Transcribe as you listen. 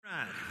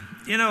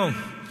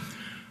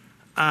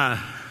I've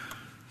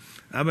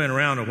been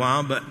around a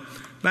while, but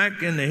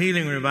back in the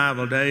healing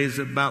revival days,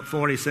 about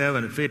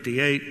 47 and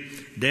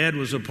 58, Dad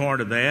was a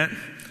part of that.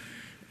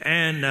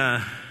 And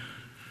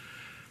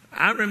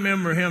I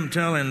remember him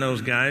telling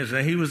those guys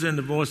that he was in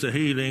the Voice of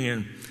Healing,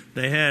 and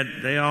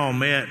they all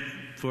met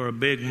for a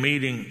big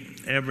meeting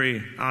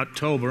every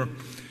October,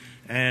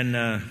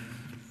 and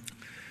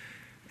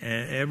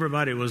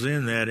everybody was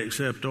in that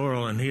except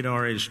Oral, and he'd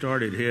already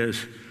started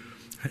his.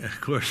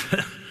 Of course,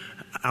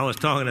 I was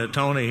talking to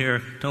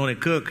Tony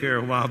Cook here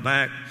a while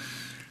back,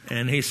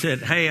 and he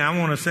said, "Hey, I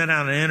want to sit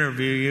down and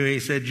interview you." He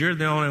said, "You're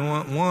the only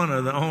one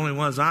of the only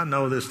ones I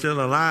know that's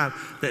still alive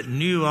that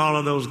knew all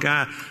of those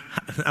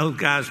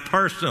guys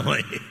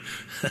personally."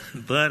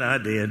 But I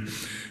did.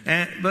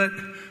 But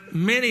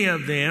many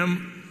of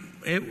them,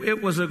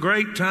 it was a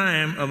great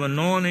time of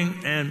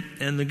anointing,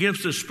 and the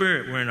gifts of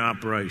Spirit were in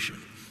operation.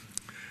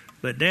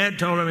 But Dad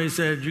told him, he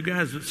said, "You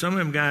guys, some of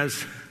them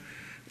guys,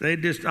 they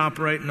just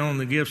operating on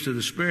the gifts of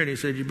the Spirit." He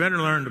said, "You better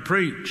learn to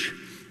preach."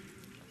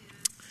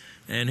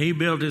 And he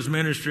built his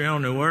ministry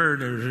on the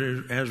Word,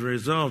 and as a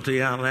result,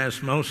 he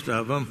outlasts most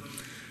of them.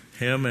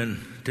 Him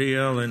and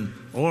T.L. and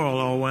Oral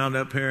all wound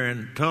up here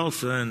in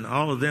Tulsa, and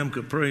all of them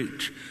could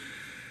preach.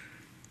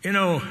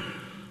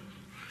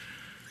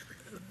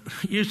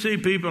 You see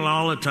people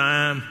all the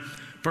time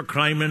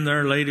proclaiming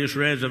their latest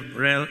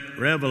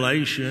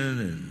revelation,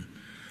 and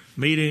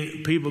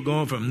meeting people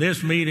going from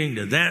this meeting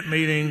to that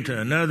meeting to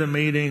another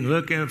meeting,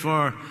 looking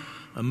for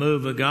a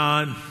move of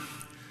God.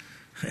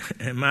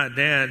 And my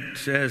dad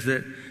says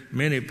that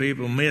many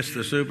people miss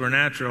the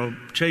supernatural,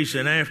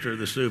 chasing after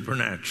the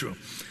supernatural.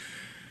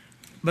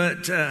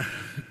 But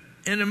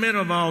in the middle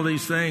of all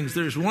these things,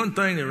 there's one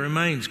thing that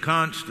remains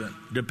constant,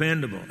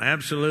 dependable,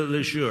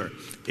 absolutely sure.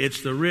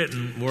 It's the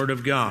written Word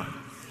of God.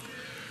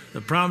 The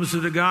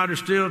promises of God are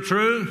still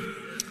true,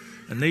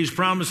 and these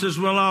promises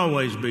will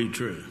always be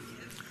true.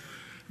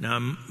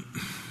 Now,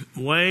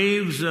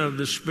 waves of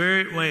the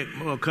Spirit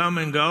will come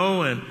and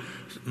go, and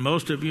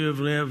most of you have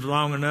lived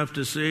long enough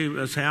to see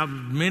us have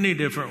many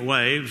different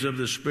waves of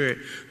the Spirit.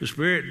 The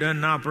Spirit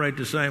doesn't operate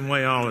the same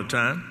way all the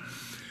time.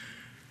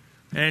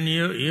 And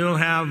you'll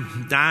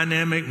have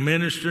dynamic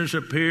ministers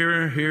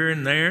appear here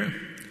and there.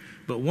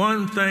 But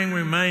one thing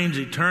remains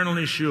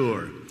eternally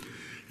sure,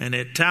 and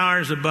it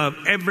towers above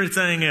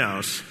everything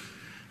else,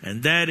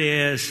 and that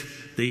is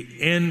the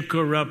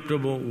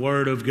incorruptible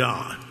Word of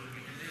God.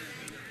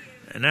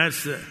 And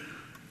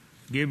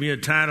give you a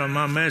title of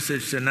my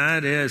message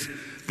tonight is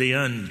the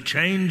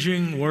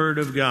Unchanging Word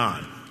of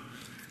God.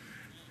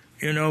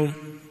 I'm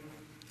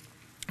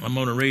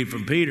going to read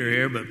from Peter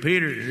here,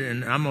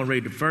 and I'm going to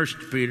read the first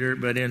Peter,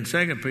 but in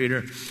 2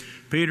 Peter,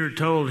 Peter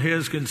told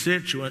his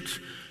constituents,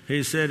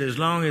 he said, "As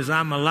long as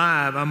I'm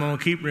alive, I'm going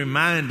to keep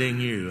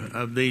reminding you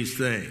of these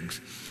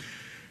things."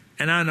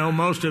 And I know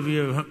most of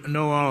you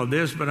know all of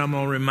this, but I'm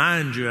going to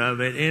remind you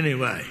of it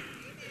anyway.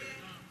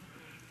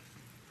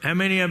 How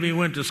many of you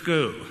went to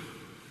school?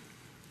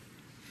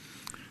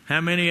 How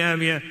many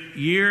of you,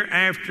 year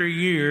after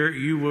year,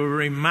 you were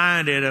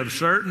reminded of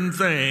certain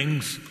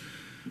things,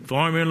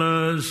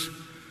 formulas,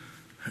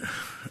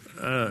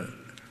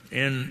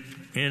 in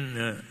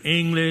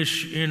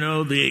English,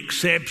 the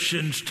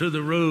exceptions to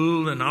the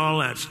rule and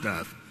all that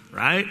stuff,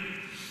 right?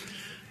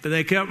 But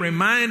they kept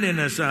reminding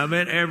us of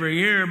it every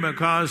year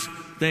because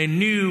they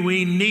knew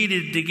we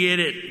needed to get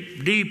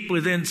it deep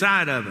within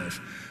inside of us.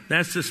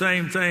 That's the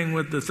same thing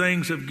with the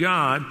things of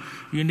God.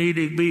 You need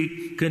to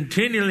be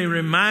continually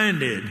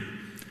reminded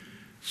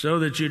so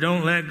that you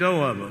don't let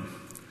go of them.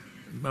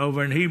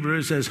 Over in Hebrew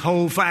it says,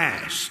 hold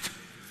fast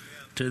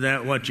to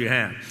that what you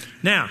have.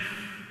 Now,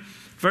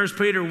 1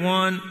 Peter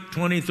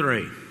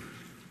 1:23.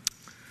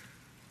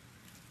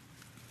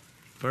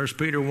 1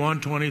 Peter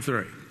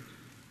 1:23.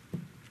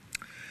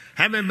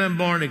 Having been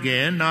born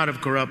again, not of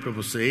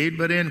corruptible seed,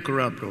 but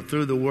incorruptible,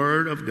 through the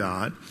Word of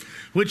God,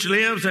 which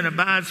lives and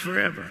abides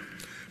forever.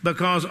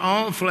 Because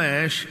all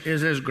flesh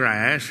is as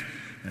grass,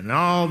 and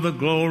all the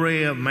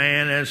glory of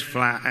man as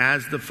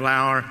the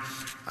flower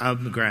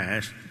of the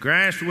grass.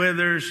 Grass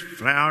withers,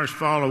 flowers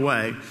fall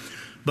away,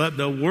 but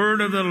the word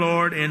of the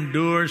Lord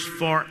endures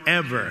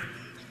forever.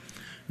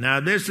 Now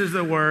this is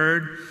the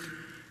word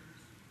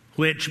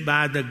which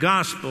by the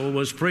gospel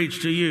was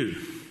preached to you.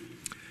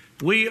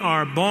 We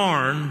are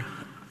born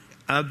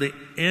of the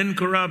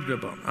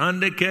incorruptible,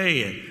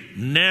 undecaying,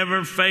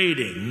 never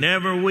fading,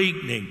 never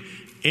weakening,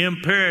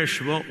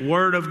 imperishable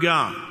Word of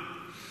God.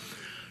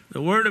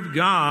 The Word of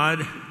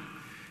God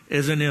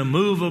is an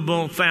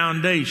immovable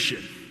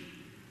foundation.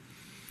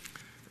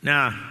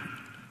 Now,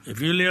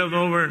 if you live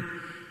over,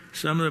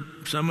 some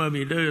of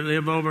you do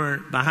live over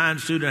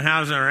behind student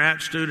housing or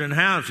at student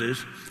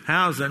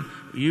housing,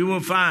 you will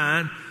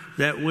find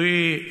that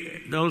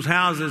those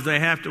houses, they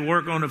have to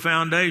work on the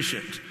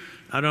foundations.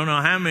 I don't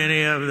know how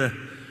many of the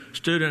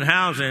student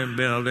housing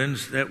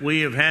buildings that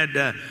we have had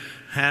to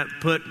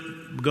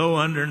go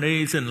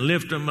underneath and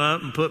lift them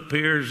up and put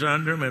piers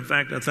under them. In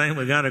fact, I think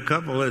we got a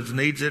couple that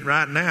needs it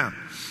right now.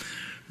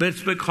 But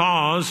it's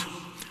because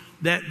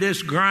that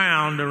this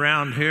ground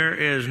around here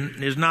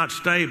is not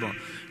stable.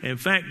 In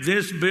fact,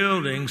 this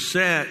building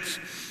sets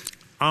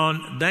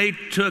on, they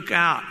took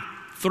out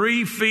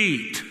 3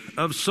 feet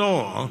of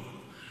soil,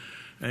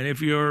 and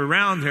if you were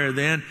around here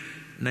then,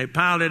 and they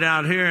piled it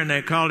out here and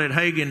they called it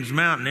Hagin's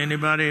Mountain.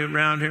 Anybody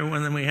around here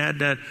when we had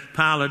that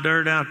pile of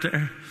dirt out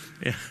there?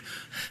 Yeah.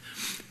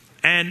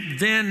 And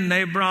then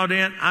they brought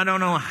in, I don't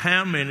know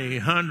how many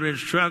hundreds,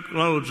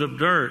 truckloads of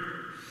dirt.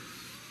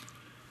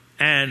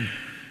 And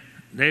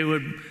they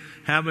would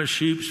have a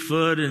sheep's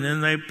foot, and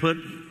then they put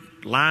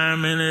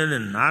lime in it,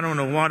 and I don't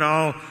know what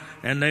all,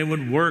 and they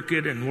would work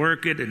it, and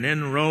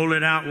then roll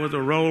it out with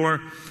a roller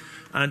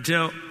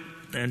until,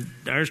 and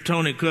there's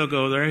Tony Cook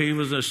over there. He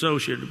was an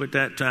associate at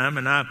that time,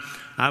 and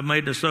I've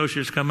made the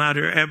associates come out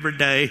here every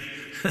day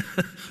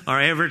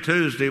or every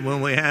Tuesday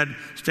when we had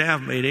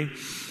staff meeting.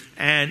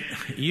 And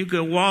you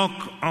could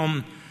walk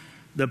on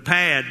the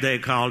pad, they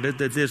called it,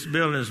 that this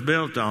building is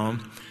built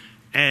on,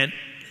 and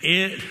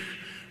it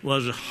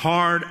was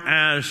hard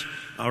as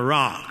a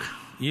rock.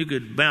 You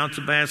could bounce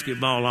a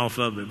basketball off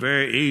of it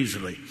very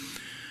easily.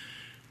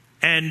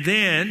 And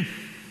then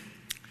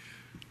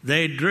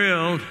they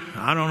drilled,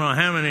 I don't know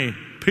how many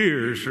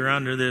piers are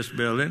under this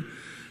building,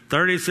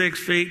 36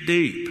 feet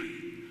deep.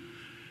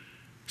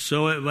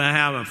 So it would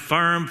have a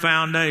firm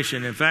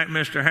foundation. In fact,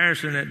 Mr.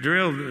 Harrison had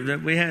drilled,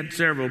 that we had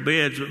several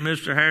bids, but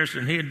Mr.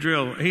 Harrison, he had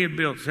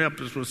helped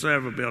us with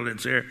several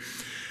buildings here.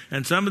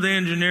 And some of the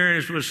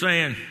engineers were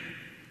saying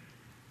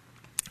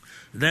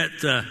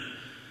that,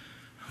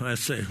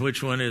 let's see,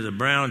 which one is a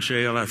brown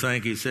shale? I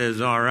think he says,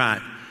 all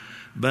right.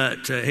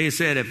 But he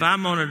said, if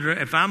I'm going to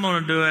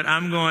do it,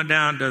 I'm going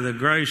down to the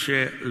gray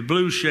shale,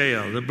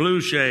 the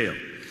blue shale.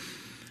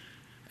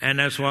 And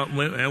that's what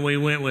we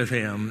went with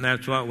him.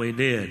 That's what we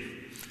did.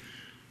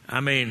 I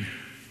mean,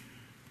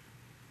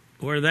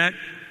 where that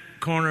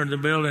corner of the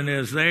building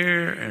is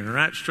there, and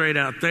right straight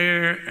out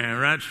there, and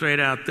right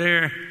straight out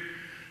there,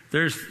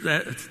 there's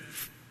that.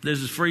 This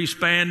is free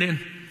spanning.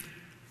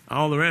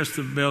 All the rest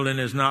of the building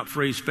is not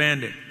free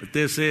spanning, but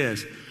this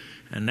is.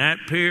 And that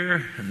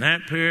pier, and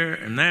that pier,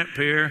 and that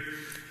pier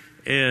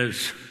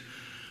is,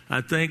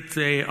 I think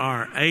they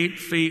are 8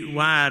 feet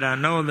wide. I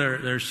know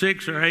they're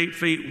 6 or 8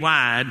 feet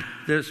wide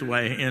this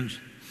way in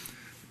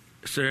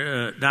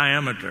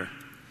diameter.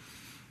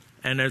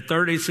 And they're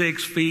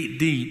 36 feet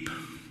deep.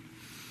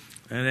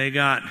 And they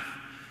got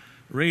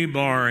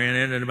rebar in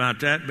it and about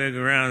that big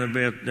around.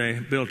 They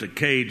built a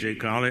cage, they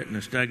call it, and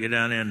they stuck it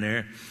down in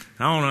there.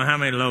 I don't know how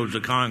many loads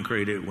of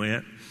concrete it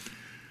went.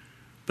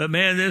 But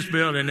man, this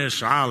building is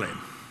solid.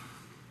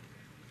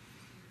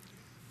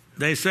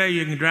 They say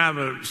you can drive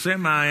a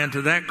semi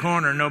into that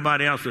corner and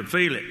nobody else would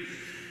feel it.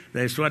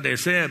 That's what they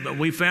said. But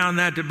we found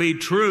that to be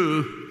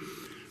true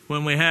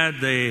when we had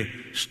the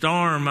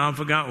storm. I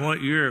forgot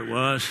what year it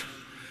was.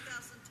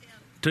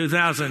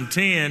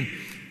 2010,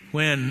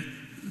 when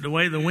the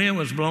way the wind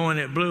was blowing,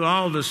 it blew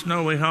all the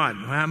snow we had.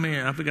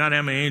 I forgot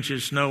how many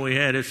inches of snow we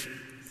had. It's 6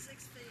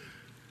 feet.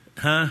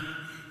 Huh? I don't know,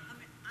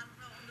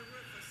 on the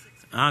roof was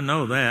 6 feet. I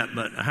know that,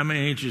 but how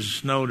many inches of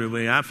snow did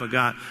we? I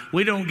forgot.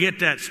 We don't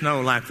get that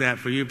snow like that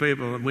for you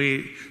people.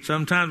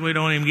 Sometimes we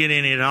don't even get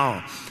any at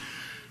all.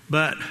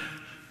 But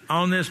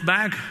on this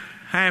back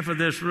half of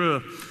this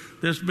roof,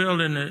 this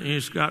building,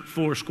 it's got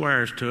 4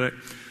 squares to it.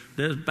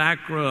 This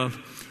back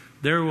roof,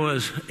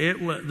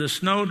 the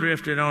snow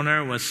drifted on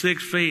there was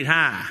 6 feet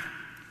high.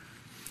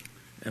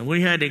 And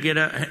we had to get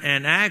up,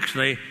 and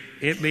actually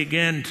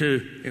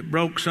it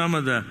broke some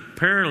of the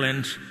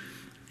purlins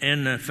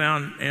in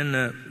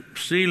the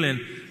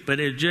ceiling, but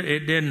it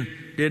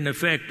didn't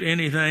affect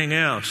anything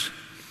else.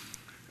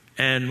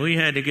 And we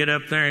had to get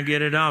up there and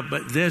get it off.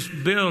 But this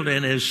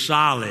building is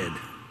solid.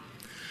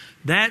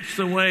 That's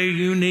the way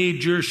you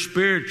need your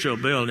spiritual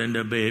building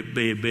to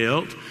be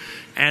built.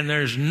 And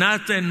there's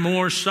nothing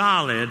more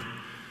solid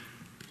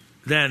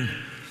than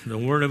the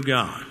Word of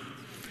God.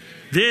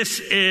 This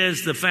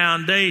is the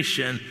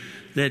foundation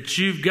that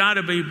you've got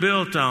to be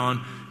built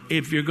on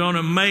if you're going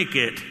to make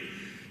it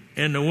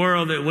in the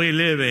world that we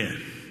live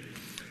in.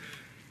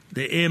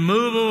 The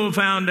immovable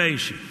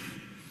foundation.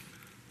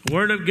 The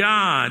Word of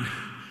God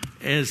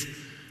is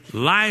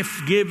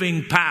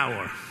life-giving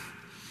power.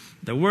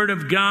 The Word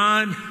of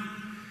God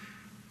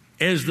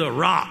is the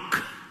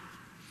rock.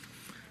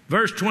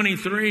 Verse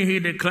 23, he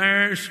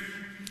declares,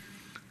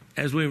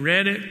 as we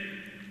read it,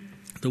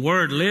 the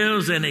Word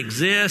lives and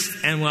exists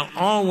and will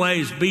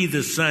always be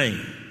the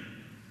same.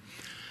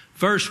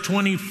 Verse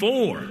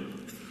 24,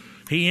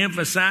 he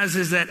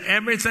emphasizes that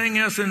everything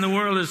else in the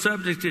world is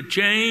subject to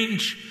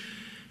change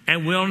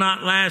and will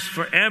not last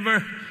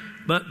forever,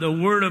 but the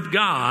Word of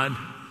God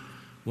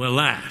will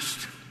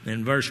last.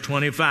 In verse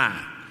 25,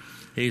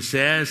 he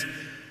says,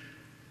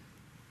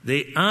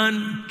 the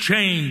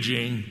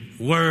unchanging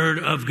Word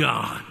of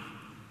God.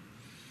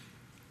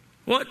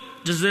 What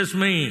does this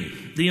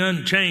mean? The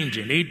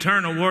unchanging,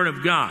 eternal Word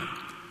of God.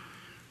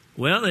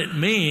 Well, it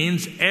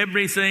means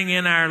everything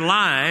in our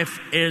life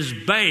is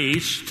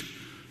based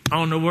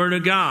on the Word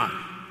of God.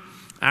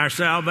 Our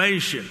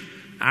salvation,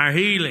 our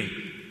healing,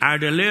 our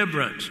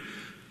deliverance,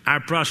 our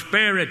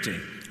prosperity,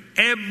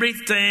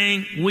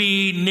 everything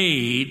we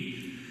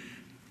need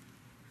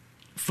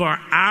for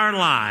our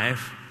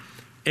life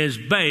is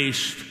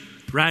based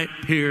right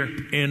here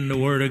in the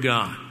Word of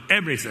God.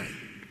 Everything.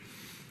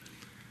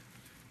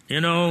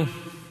 You know,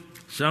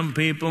 some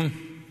people,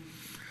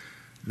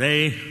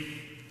 they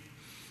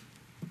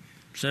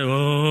say,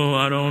 oh,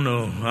 I don't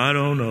know.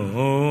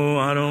 Oh,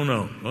 I don't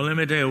know. Well, let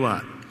me tell you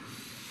what.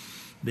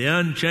 The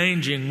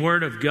unchanging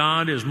Word of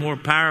God is more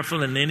powerful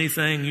than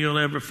anything you'll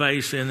ever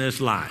face in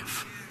this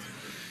life.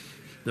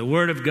 The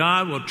Word of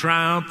God will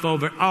triumph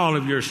over all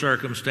of your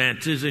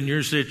circumstances and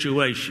your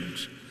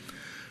situations.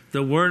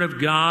 The Word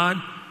of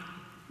God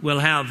will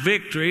have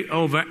victory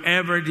over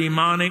every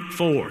demonic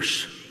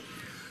force.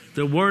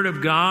 The Word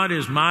of God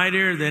is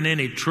mightier than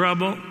any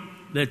trouble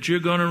that you're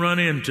going to run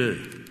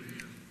into.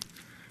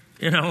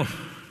 You know,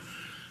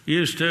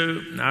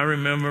 I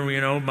remember,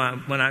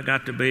 when I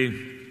got to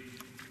be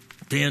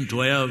 10,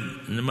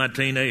 12, in my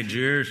teenage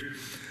years,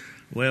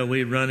 well,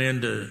 we'd run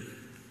into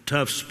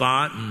tough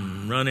spot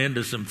and run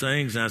into some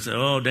things. And I said,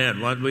 oh, Dad,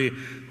 what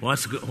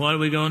are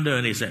we going to do?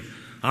 And he said,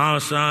 oh,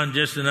 son,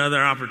 just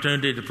another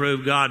opportunity to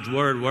prove God's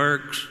Word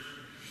works.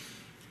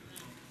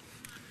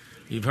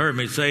 You've heard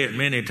me say it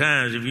many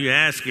times. If you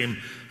ask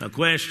him a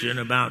question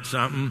about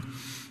something,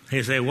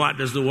 he'll say, what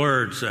does the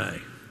Word say?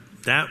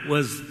 That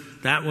was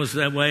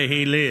the way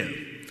he lived.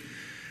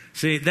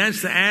 See,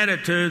 that's the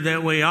attitude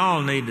that we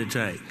all need to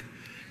take.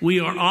 We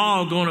are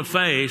all going to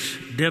face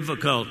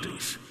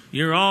difficulties.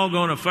 You're all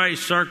going to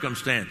face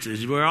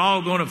circumstances. We're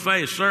all going to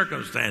face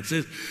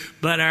circumstances.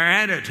 But our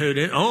attitude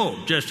is,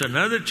 just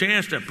another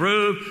chance to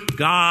prove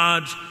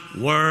God's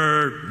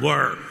Word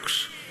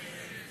works.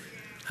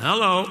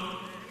 Hello.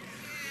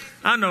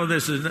 I know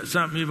this is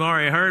something you've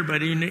already heard,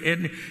 but you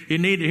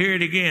need to hear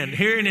it again.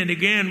 Hearing it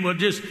again will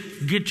just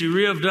get you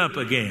revved up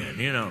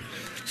again,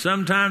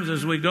 Sometimes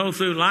as we go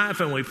through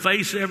life and we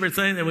face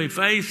everything that we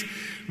face,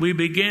 we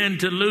begin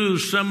to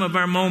lose some of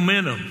our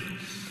momentum.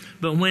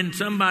 But when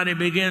somebody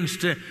begins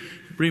to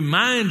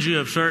remind you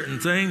of certain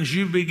things,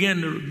 you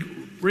begin to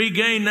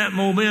regain that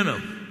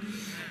momentum.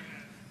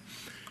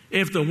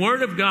 If the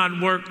Word of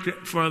God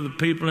worked for the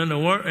people in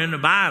the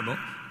Bible,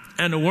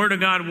 and the Word of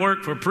God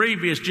worked for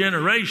previous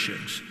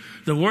generations,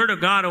 the Word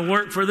of God will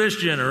work for this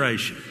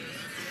generation.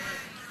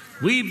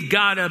 We've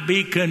got to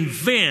be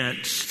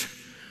convinced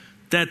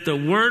that the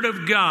Word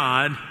of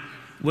God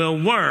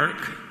will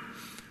work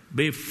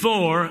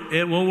before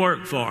it will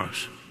work for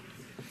us.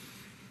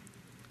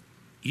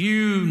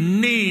 You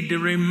need to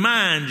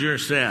remind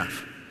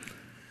yourself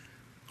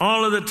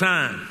all of the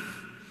time,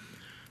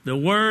 the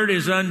Word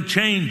is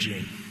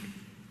unchanging.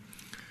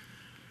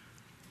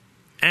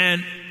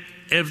 And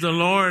if the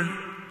Lord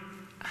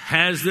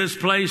has this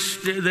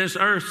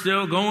earth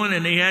still going,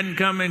 and He hadn't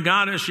come and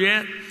got us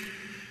yet,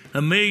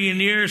 1,000,000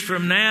 years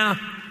from now,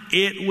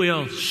 it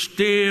will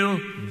still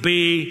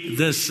be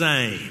the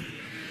same.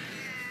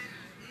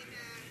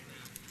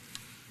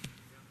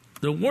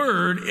 The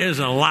Word is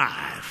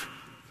alive.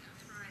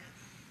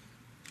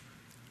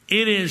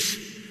 It is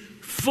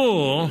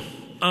full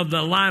of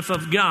the life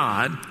of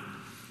God.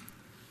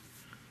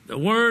 The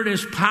Word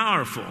is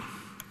powerful.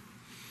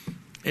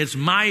 It's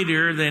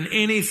mightier than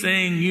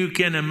anything you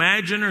can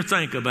imagine or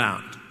think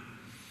about.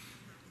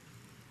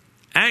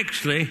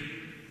 Actually,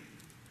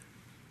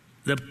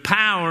 the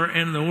power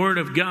in the Word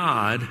of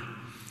God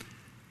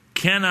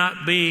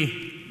cannot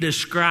be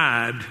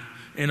described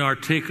in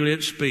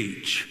articulate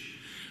speech.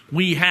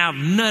 We have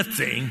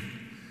nothing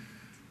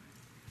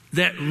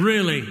that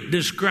really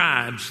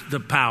describes the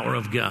power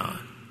of God.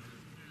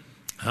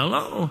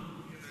 Hello?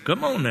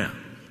 Come on now.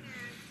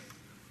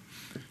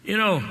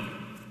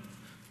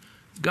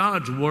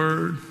 God's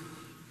Word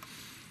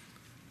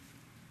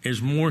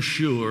is more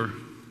sure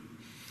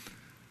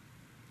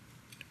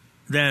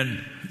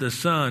than the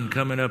sun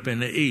coming up in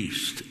the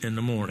east in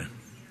the morning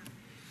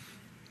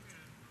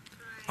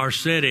or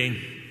setting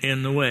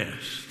in the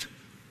west.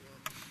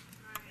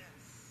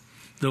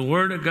 The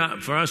Word of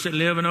God, for us that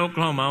live in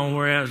Oklahoma,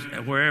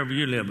 wherever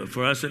you live, but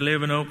for us that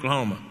live in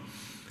Oklahoma,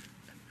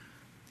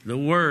 the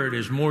Word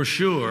is more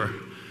sure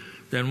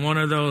than one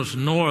of those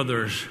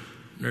northerners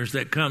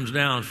that comes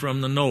down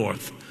from the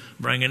north,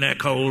 bringing that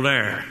cold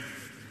air.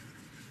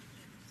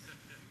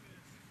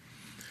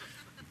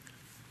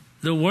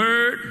 The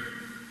Word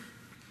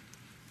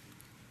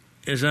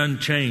is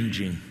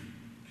unchanging.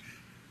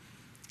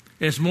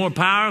 It's more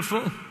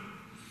powerful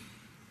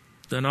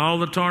than all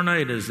the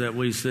tornadoes that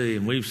we see.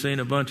 And we've seen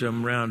a bunch of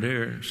them around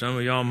here. Some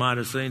of y'all might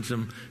have seen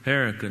some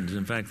hurricanes.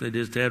 In fact, they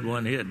just had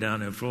one hit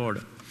down in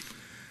Florida.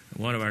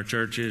 One of our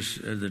churches,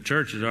 the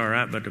church is all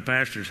right, but the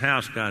pastor's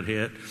house got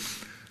hit.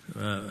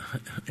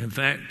 In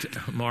fact,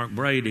 Mark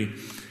Brady,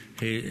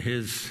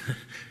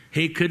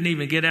 he couldn't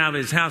even get out of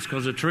his house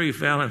because a tree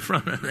fell in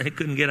front of him. He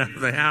couldn't get out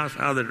of the house,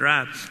 out of the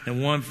drive,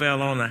 and one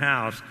fell on the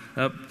house.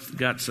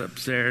 Got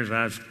upstairs.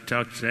 I was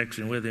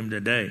texting with him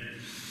today.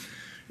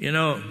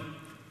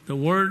 The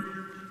Word,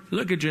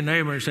 look at your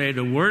neighbor and say,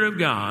 the Word of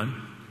God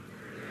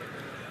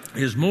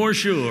is more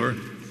sure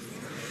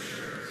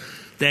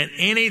than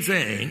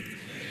anything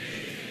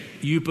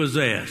you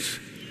possess.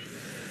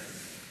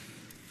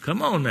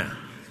 Come on now.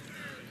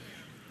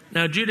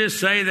 Now, did you just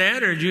say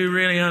that, or did you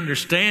really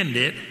understand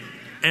it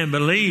and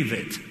believe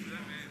it?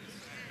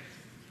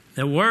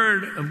 The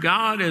Word of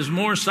God is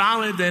more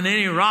solid than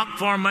any rock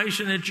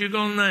formation that you're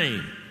going to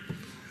name.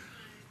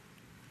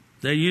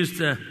 They used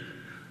to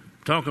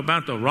talk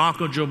about the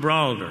Rock of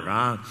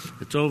Gibraltar.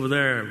 It's over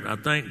there, I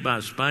think, by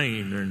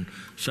Spain or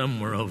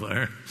somewhere over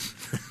there.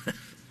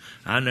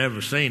 I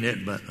never seen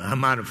it, but I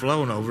might have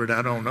flown over it.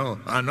 I don't know.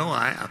 I know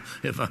I have,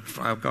 because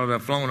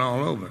I've flown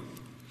all over.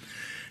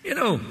 You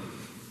know,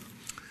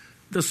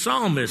 the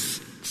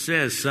psalmist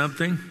says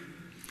something,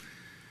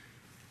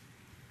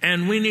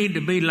 and we need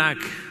to be like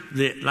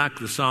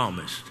the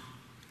psalmist.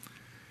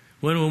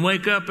 When we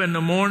wake up in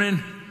the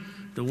morning,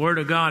 the Word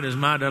of God is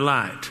my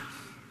delight.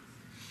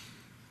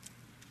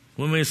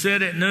 When we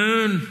sit at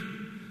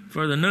noon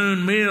for the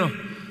noon meal,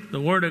 the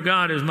Word of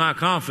God is my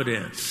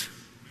confidence.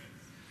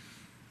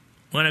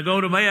 When I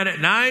go to bed at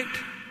night,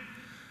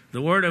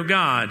 the Word of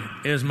God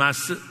is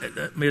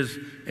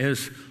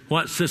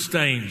what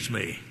sustains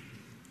me.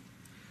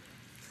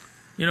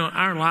 You know,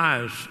 our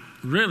lives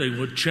really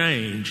would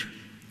change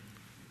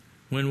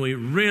when we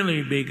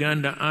really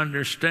begun to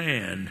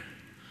understand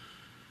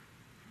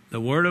the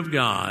Word of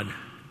God,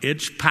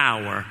 its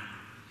power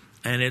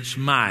and its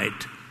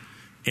might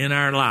in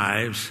our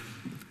lives,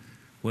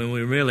 when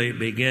we really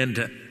begin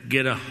to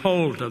get a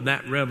hold of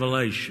that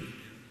revelation.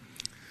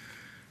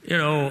 You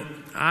know,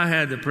 I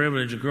had the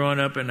privilege of growing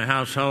up in the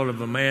household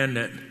of a man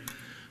that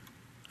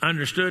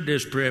understood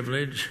this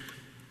privilege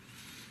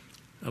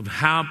of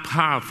how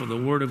powerful the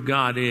Word of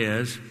God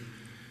is,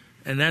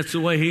 and that's the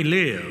way he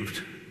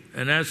lived.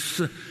 And that's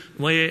the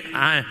way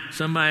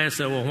somebody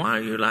said, well, why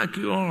are you like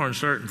you are on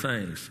certain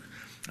things?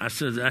 I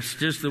said, that's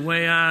the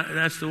way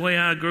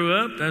I grew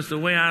up, that's the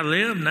way I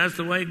live, and that's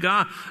the way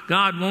God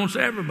wants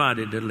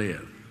everybody to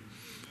live.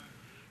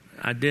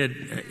 I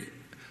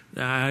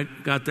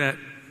got that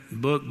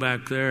book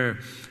back there,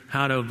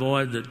 How to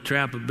Avoid the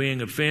Trap of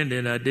Being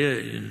Offended. I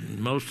did.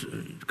 In most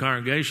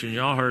congregation,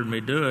 y'all heard me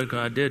do it because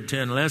I did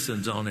 10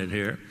 lessons on it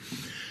here.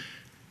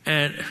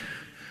 And,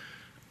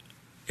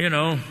 you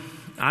know,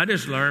 I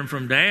just learned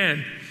from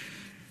Dad,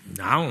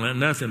 I don't let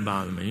nothing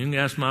bother me. You can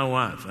ask my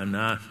wife.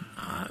 And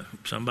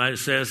somebody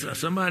said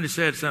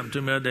something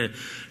to me the other day.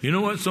 You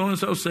know what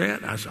so-and-so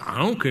said? I said, I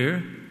don't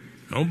care.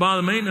 Don't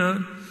bother me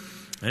none.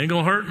 Ain't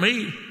going to hurt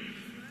me.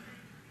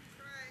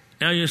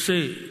 Now, you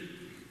see,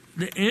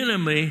 the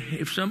enemy,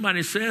 if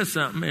somebody says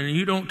something and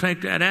you don't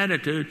take that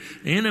attitude,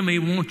 the enemy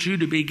wants you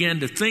to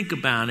begin to think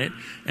about it,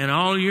 and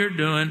all you're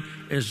doing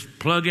is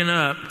plugging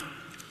up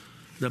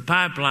the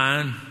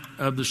pipeline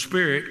of the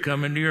Spirit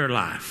coming to your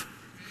life.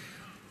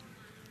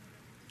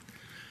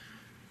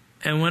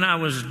 And when I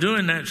was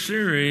doing that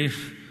series,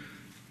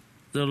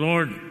 the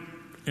Lord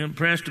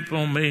impressed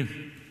upon me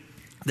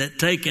that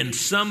taking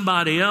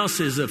somebody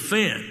else's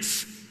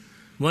offense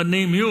wasn't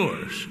even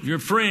yours. Your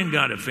friend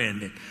got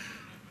offended.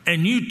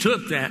 And you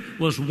took that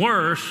was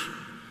worse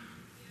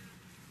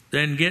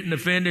than getting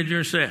offended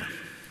yourself.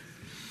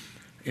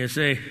 You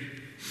see,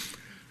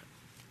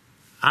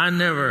 I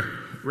never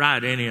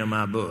write any of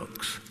my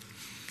books.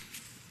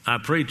 I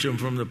preach them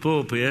from the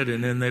pulpit,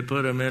 and then they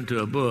put them into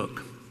a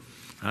book.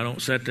 I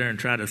don't sit there and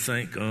try to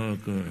think. Oh,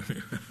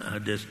 good. I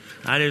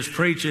just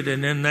preach it,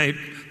 and then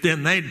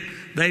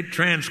they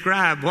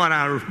transcribe what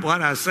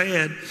I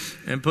said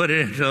and put it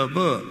into a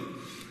book.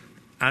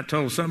 I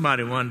told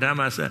somebody one time,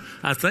 I said,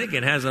 I think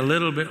it has a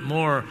little bit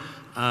more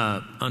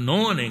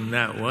anointing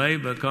that way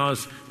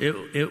because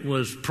it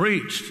was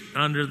preached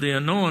under the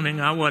anointing.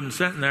 I wasn't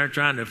sitting there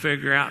trying to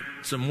figure out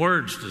some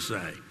words to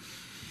say.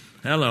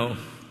 Hello.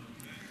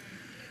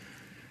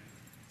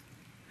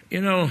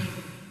 You know,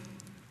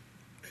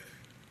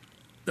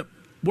 the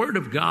Word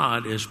of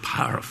God is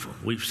powerful.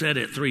 We've said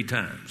it 3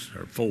 times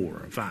or 4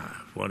 or 5,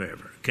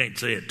 whatever. Can't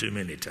say it too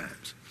many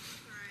times.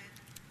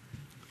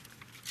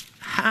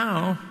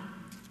 How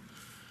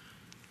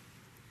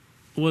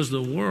was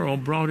the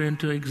world brought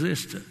into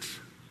existence?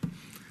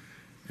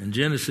 In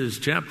Genesis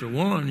chapter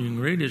 1, you can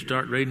read it,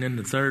 start reading in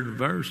the 3rd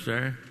verse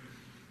there.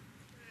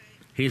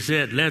 He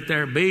said, let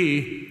there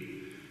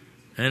be,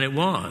 and it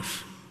was.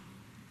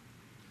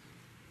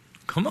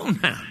 Come on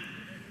now.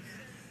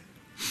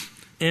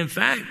 In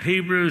fact,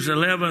 Hebrews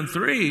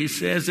 11:3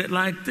 says it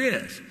like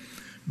this.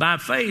 By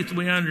faith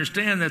we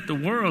understand that the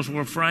worlds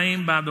were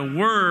framed by the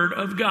Word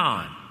of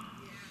God,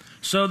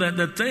 so that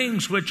the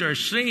things which are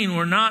seen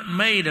were not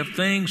made of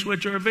things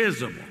which are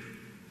visible.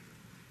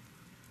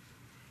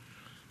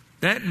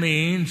 That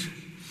means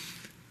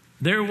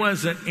there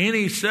wasn't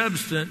any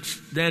substance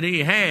that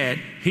he had.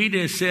 He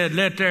just said,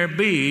 let there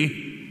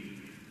be,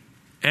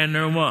 and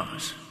there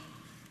was.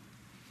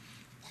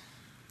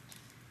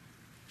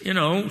 You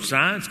know,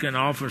 science can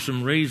offer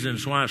some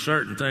reasons why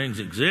certain things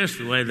exist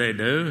the way they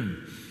do,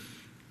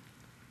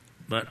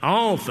 but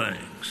all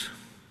things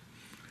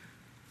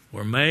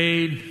were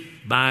made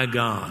by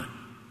God.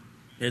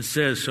 It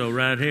says so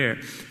right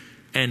here.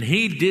 And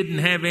he didn't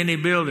have any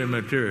building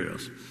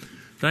materials.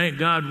 Thank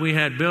God we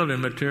had building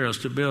materials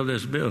to build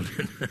this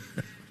building.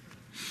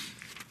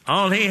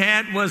 All he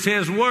had was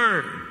his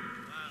word.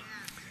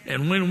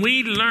 And when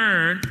we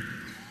learn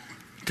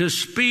to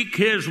speak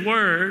his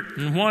word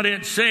and what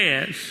it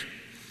says,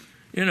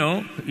 you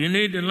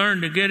need to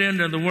learn to get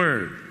into the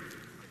word.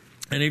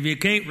 And if you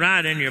can't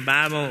write in your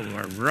Bible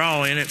or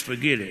draw in it,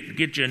 forget it.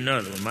 Get you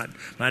another one.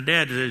 My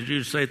dad says,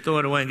 you say, throw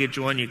it away and get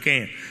you one you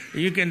can.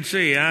 You can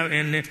see.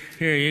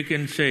 Here, you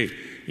can see.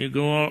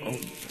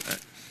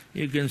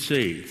 You can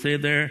see. See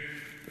there?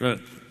 Look.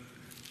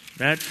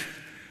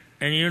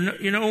 And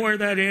you know where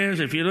that is?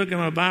 If you look in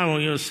my Bible,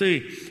 you'll see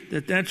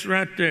that's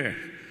right there.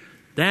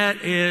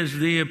 That is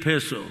the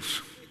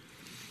epistles.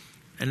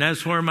 And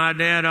that's where my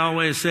dad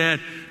always said,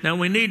 now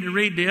we need to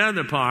read the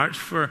other parts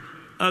for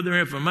other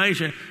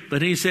information,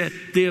 but he said,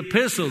 the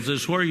epistles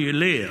is where you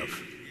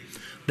live.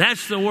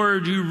 That's the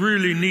word you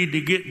really need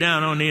to get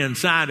down on the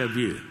inside of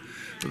you,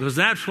 because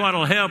that's what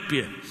will help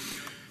you.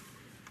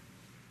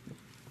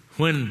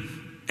 When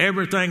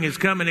everything is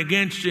coming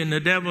against you and the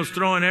devil's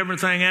throwing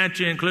everything at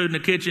you, including the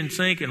kitchen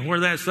sink, and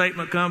where that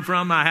statement come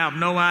from, I have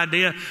no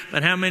idea.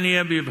 But how many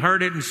of you have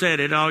heard it and said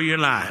it all your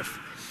life?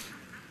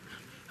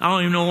 I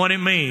don't even know what it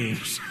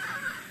means.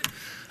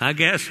 I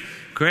guess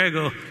Craig,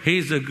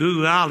 he's a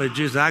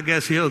Googleologist. I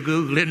guess he'll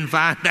Google it and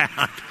find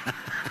out.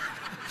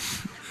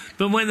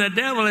 But when the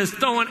devil is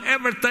throwing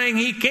everything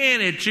he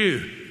can at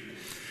you,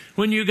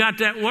 when you got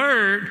that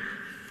word,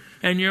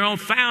 and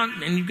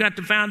you've got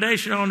the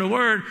foundation on the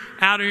word,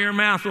 out of your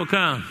mouth will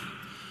come,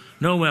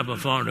 no weapon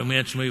formed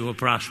against me will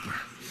prosper.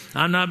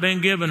 I've not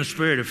been given a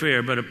spirit of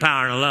fear, but a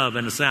power and a love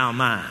and a sound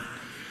mind.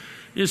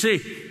 You see,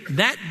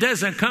 that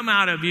doesn't come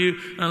out of you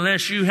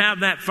unless you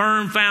have that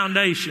firm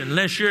foundation,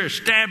 unless you're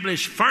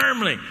established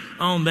firmly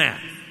on that.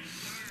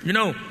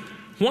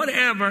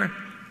 Whatever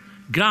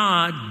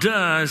God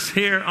does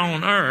here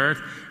on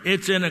earth,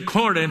 it's in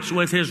accordance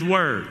with his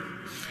word.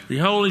 The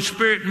Holy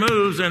Spirit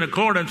moves in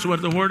accordance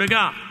with the Word of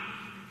God.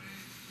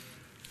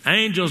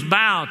 Angels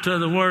bow to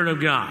the Word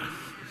of God.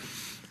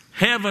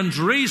 Heaven's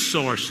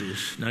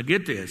resources, now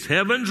get this,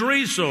 heaven's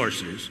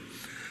resources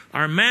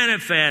are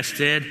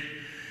manifested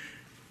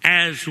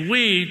as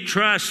we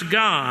trust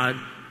God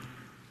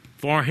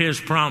for his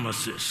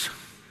promises.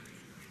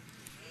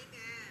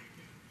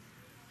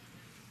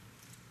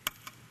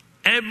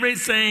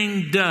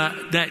 Everything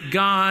that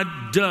God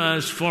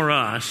does for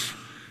us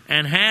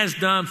and has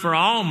done for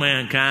all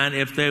mankind,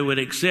 if they would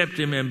accept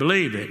him and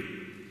believe it,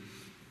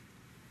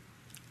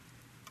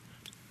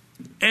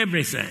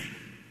 everything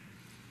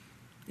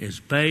is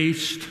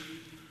based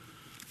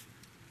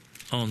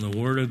on the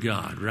Word of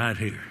God right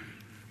here,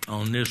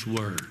 on this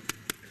Word.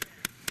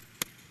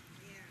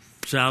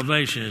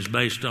 Salvation is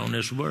based on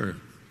this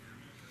Word.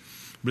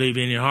 Believe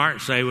in your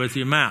heart, say with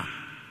your mouth.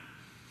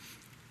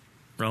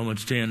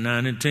 Romans 10,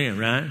 9 and 10,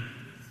 right?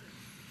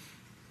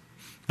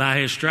 By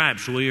his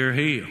stripes we are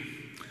healed.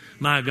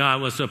 My God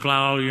will supply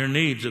all your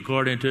needs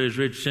according to his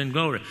riches and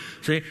glory.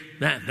 See,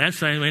 that's the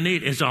thing we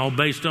need. It's all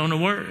based on the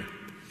Word.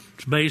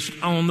 It's based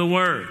on the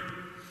Word.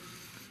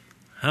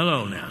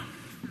 Hello now.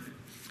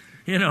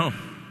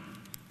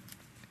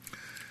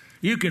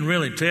 You can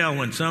really tell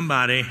when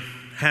somebody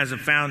has a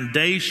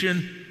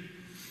foundation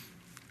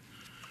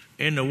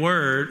in the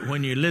Word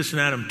when you listen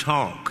at them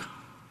talk.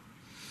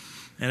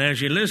 And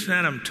as you listen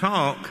at them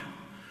talk,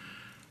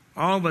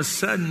 all of a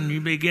sudden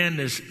you begin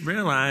to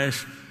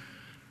realize,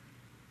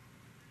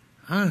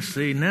 I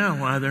see now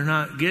why they're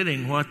not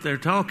getting what they're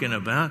talking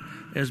about,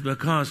 is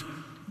because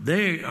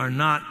they are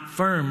not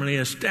firmly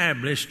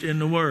established in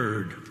the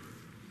Word.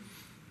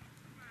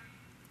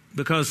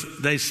 Because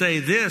they say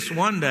this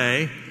one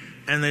day,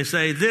 and they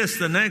say this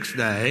the next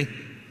day,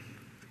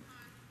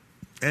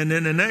 and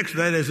then the next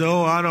day they say,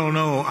 oh, I don't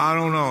know.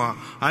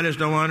 I just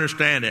don't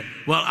understand it.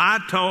 Well, I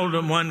told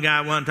them one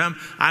guy one time,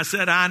 I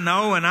said, I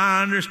know and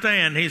I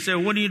understand. He said,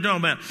 what are you talking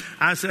about?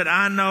 I said,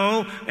 I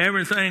know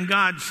everything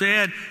God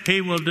said,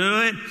 he will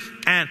do it.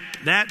 And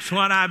that's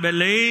what I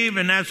believe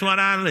and that's what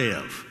I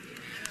live.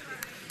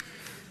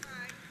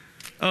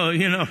 Oh,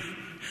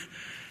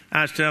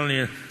 I was telling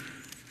you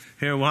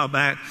here a while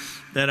back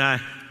that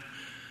I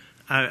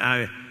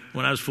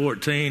when I was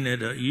 14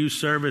 at a youth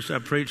service, I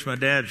preached my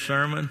dad's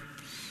sermon.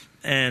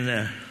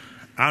 And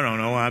I don't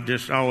know, I've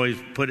just always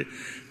put it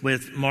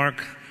with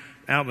Mark,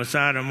 out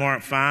beside of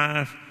Mark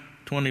 5,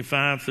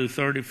 25 through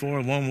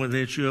 34, one with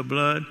the issue of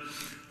blood.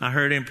 I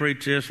heard him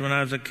preach this when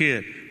I was a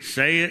kid.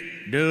 Say it,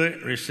 do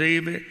it,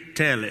 receive it,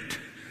 tell it.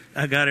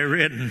 I got it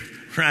written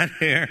right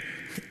here.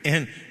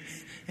 And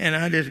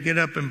I just get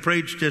up and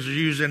preach just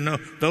using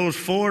those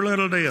four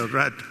little deals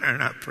right there.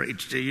 And I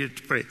preached to you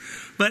to preach.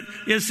 But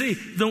you see,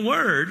 the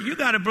Word, you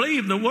got to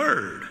believe the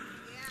Word.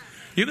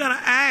 You got to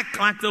act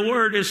like the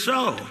Word is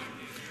so.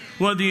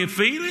 Whether you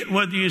feel it,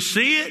 whether you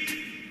see it.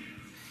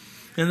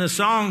 And the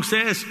song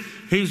says,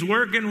 he's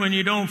working when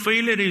you don't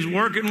feel it. He's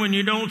working when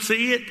you don't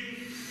see it.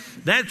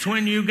 That's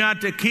when you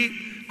got to keep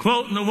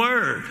quoting the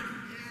Word.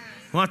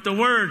 What the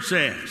Word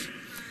says.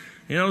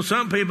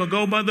 Some people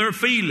go by their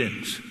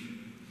feelings.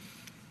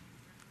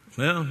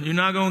 Well, you're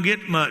not going to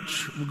get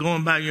much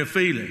going by your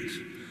feelings.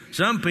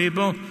 Some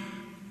people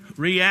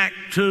react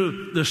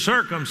to the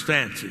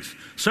circumstances.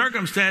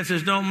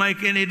 Circumstances don't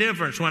make any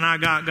difference when I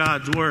got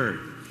God's word.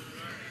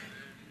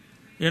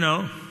 You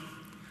know,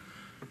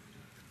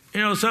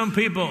 some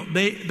people,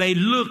 they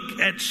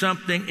look at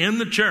something in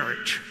the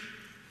church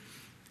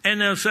and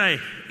they'll say,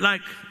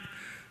 like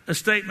a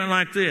statement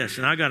like this,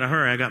 and I got to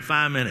hurry, I got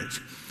 5 minutes.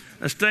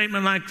 A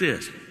statement like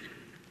this: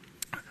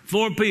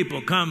 4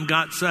 people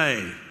got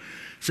saved.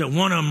 So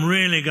one of them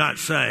really got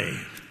saved.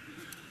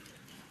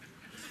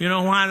 You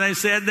know why they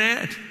said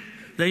that?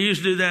 They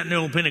used to do that in the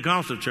old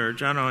Pentecostal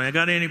church. I don't know. I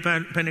got any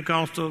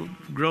Pentecostal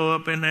grow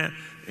up in that?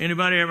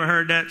 Anybody ever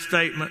heard that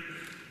statement?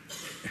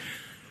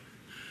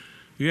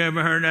 You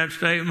ever heard that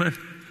statement?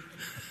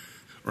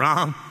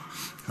 Wrong?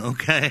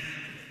 Okay.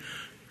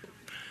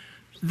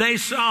 They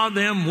saw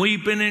them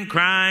weeping and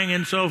crying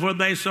and so forth.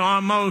 They saw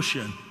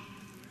emotion.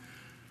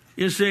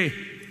 You see,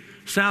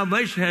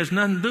 salvation has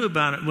nothing to do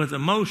about it with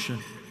emotion.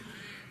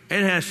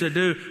 It has to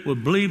do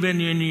with believing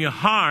in your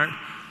heart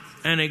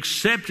and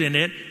accepting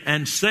it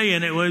and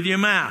saying it with your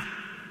mouth.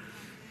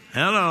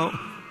 Hello.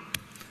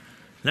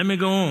 Let me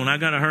go on. I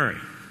got to hurry.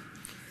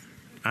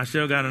 I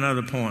still got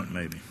another point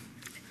maybe.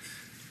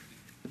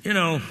 You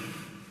know,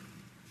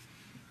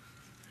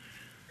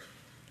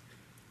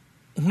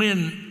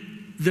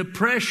 when the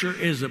pressure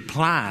is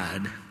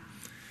applied,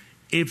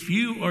 if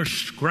you are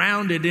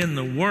grounded in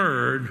the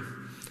Word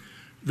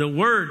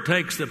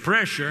takes the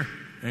pressure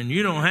and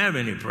you don't have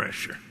any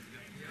pressure.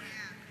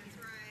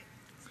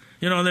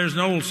 You know, there's an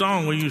old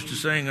song we used to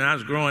sing when I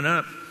was growing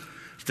up.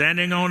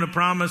 Standing on the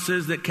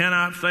promises that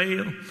cannot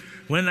fail.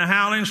 When the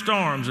howling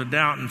storms of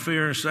doubt and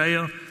fear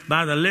assail,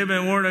 by the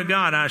living word of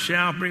God I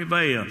shall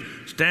prevail.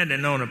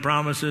 Standing on the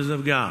promises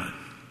of God.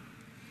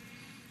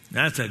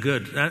 That's a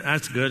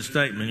good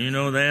statement. You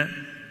know that?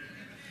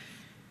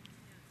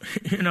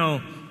 You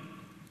know,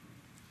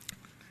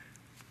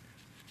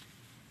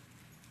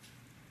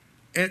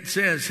 it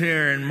says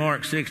here in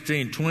Mark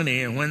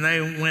 16:20, and when they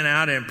went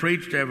out and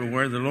preached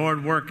everywhere, the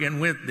Lord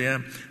working with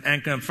them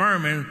and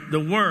confirming the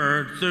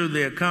word through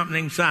the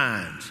accompanying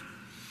signs.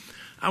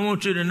 I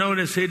want you to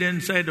notice he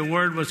didn't say the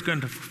word was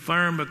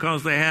confirmed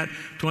because they had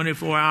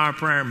 24-hour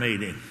prayer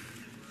meeting.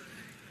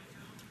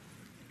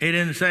 He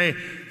didn't say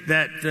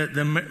that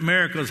the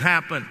miracles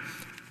happened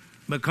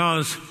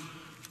because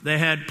they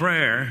had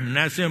prayer, and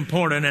that's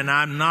important, and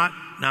I'm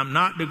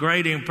not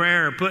degrading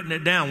prayer or putting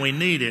it down. We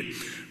need it.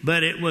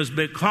 But it was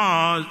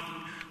because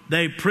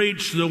they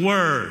preached the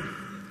word.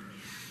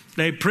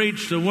 They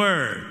preached the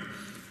word.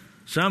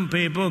 Some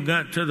people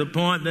got to the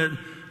point that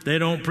they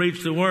don't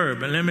preach the word.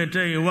 But let me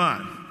tell you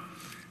what.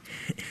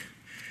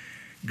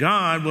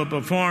 God will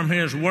perform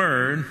his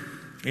word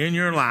in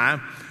your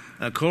life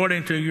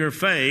according to your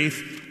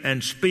faith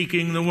and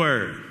speaking the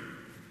word.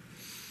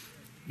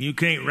 You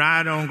can't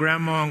ride on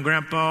grandma and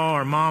grandpa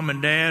or mom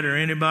and dad or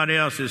anybody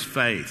else's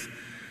faith.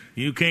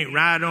 You can't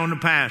ride on the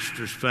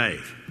pastor's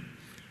faith.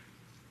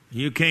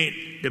 You can't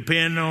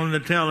depend on the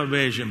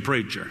television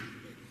preacher.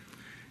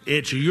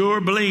 It's your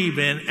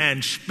believing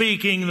and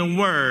speaking the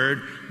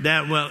word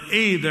that will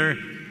either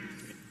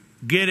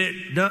get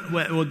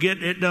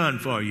it done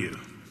for you.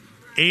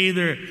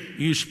 Either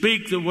you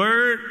speak the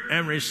word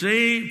and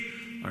receive,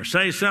 or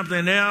say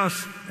something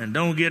else and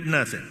don't get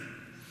nothing.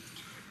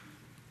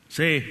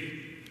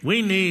 See,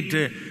 we need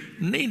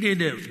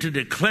to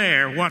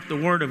declare what the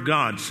Word of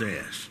God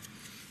says.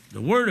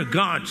 The Word of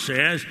God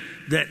says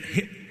that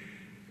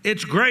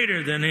it's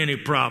greater than any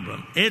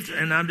problem.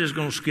 And I'm just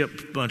going to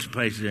skip a bunch of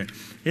pages there.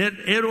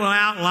 It will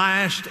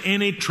outlast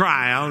any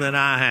trial that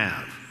I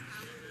have.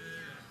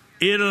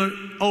 It'll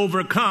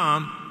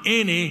overcome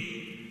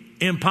any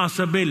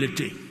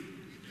impossibility.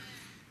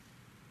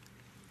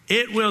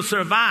 It will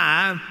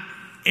survive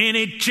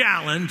any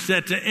challenge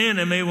that the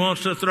enemy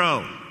wants to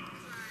throw.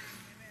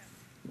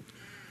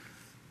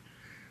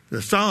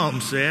 The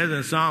Psalm says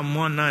in Psalm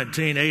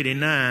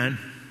 119:89,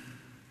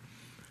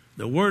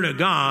 the Word of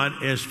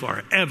God is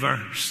forever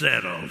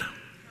settled.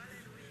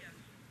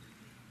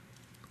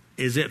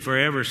 Is it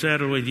forever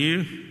settled with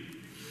you?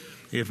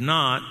 If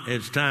not,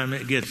 it's time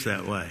it gets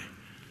that way.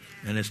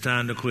 And it's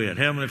time to quit.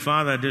 Heavenly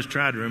Father, I just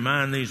tried to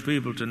remind these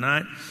people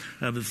tonight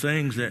of the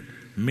things that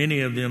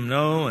many of them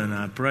know, and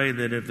I pray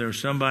that if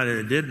there's somebody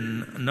that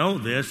didn't know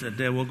this, that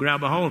they will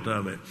grab a hold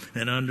of it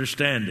and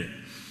understand it.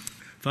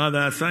 Father,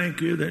 I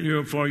thank you that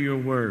you're for your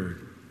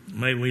word.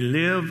 May we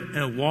live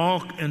and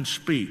walk and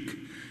speak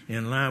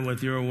in line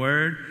with your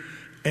word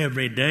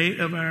every day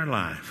of our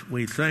life.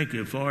 We thank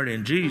you for it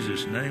in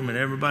Jesus' name. And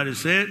everybody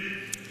said,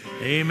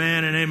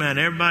 amen and amen.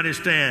 Everybody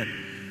stand.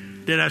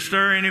 Did I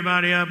stir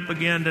anybody up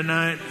again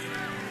tonight?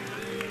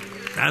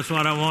 That's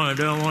what I want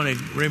to do. I want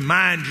to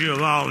remind you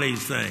of all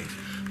these things.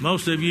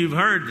 Most of you have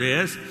heard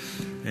this,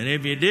 and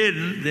if you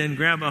didn't, then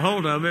grab a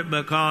hold of it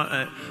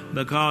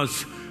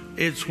because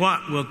it's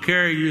what will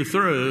carry you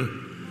through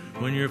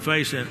when you're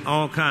facing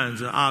all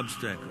kinds of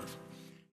obstacles.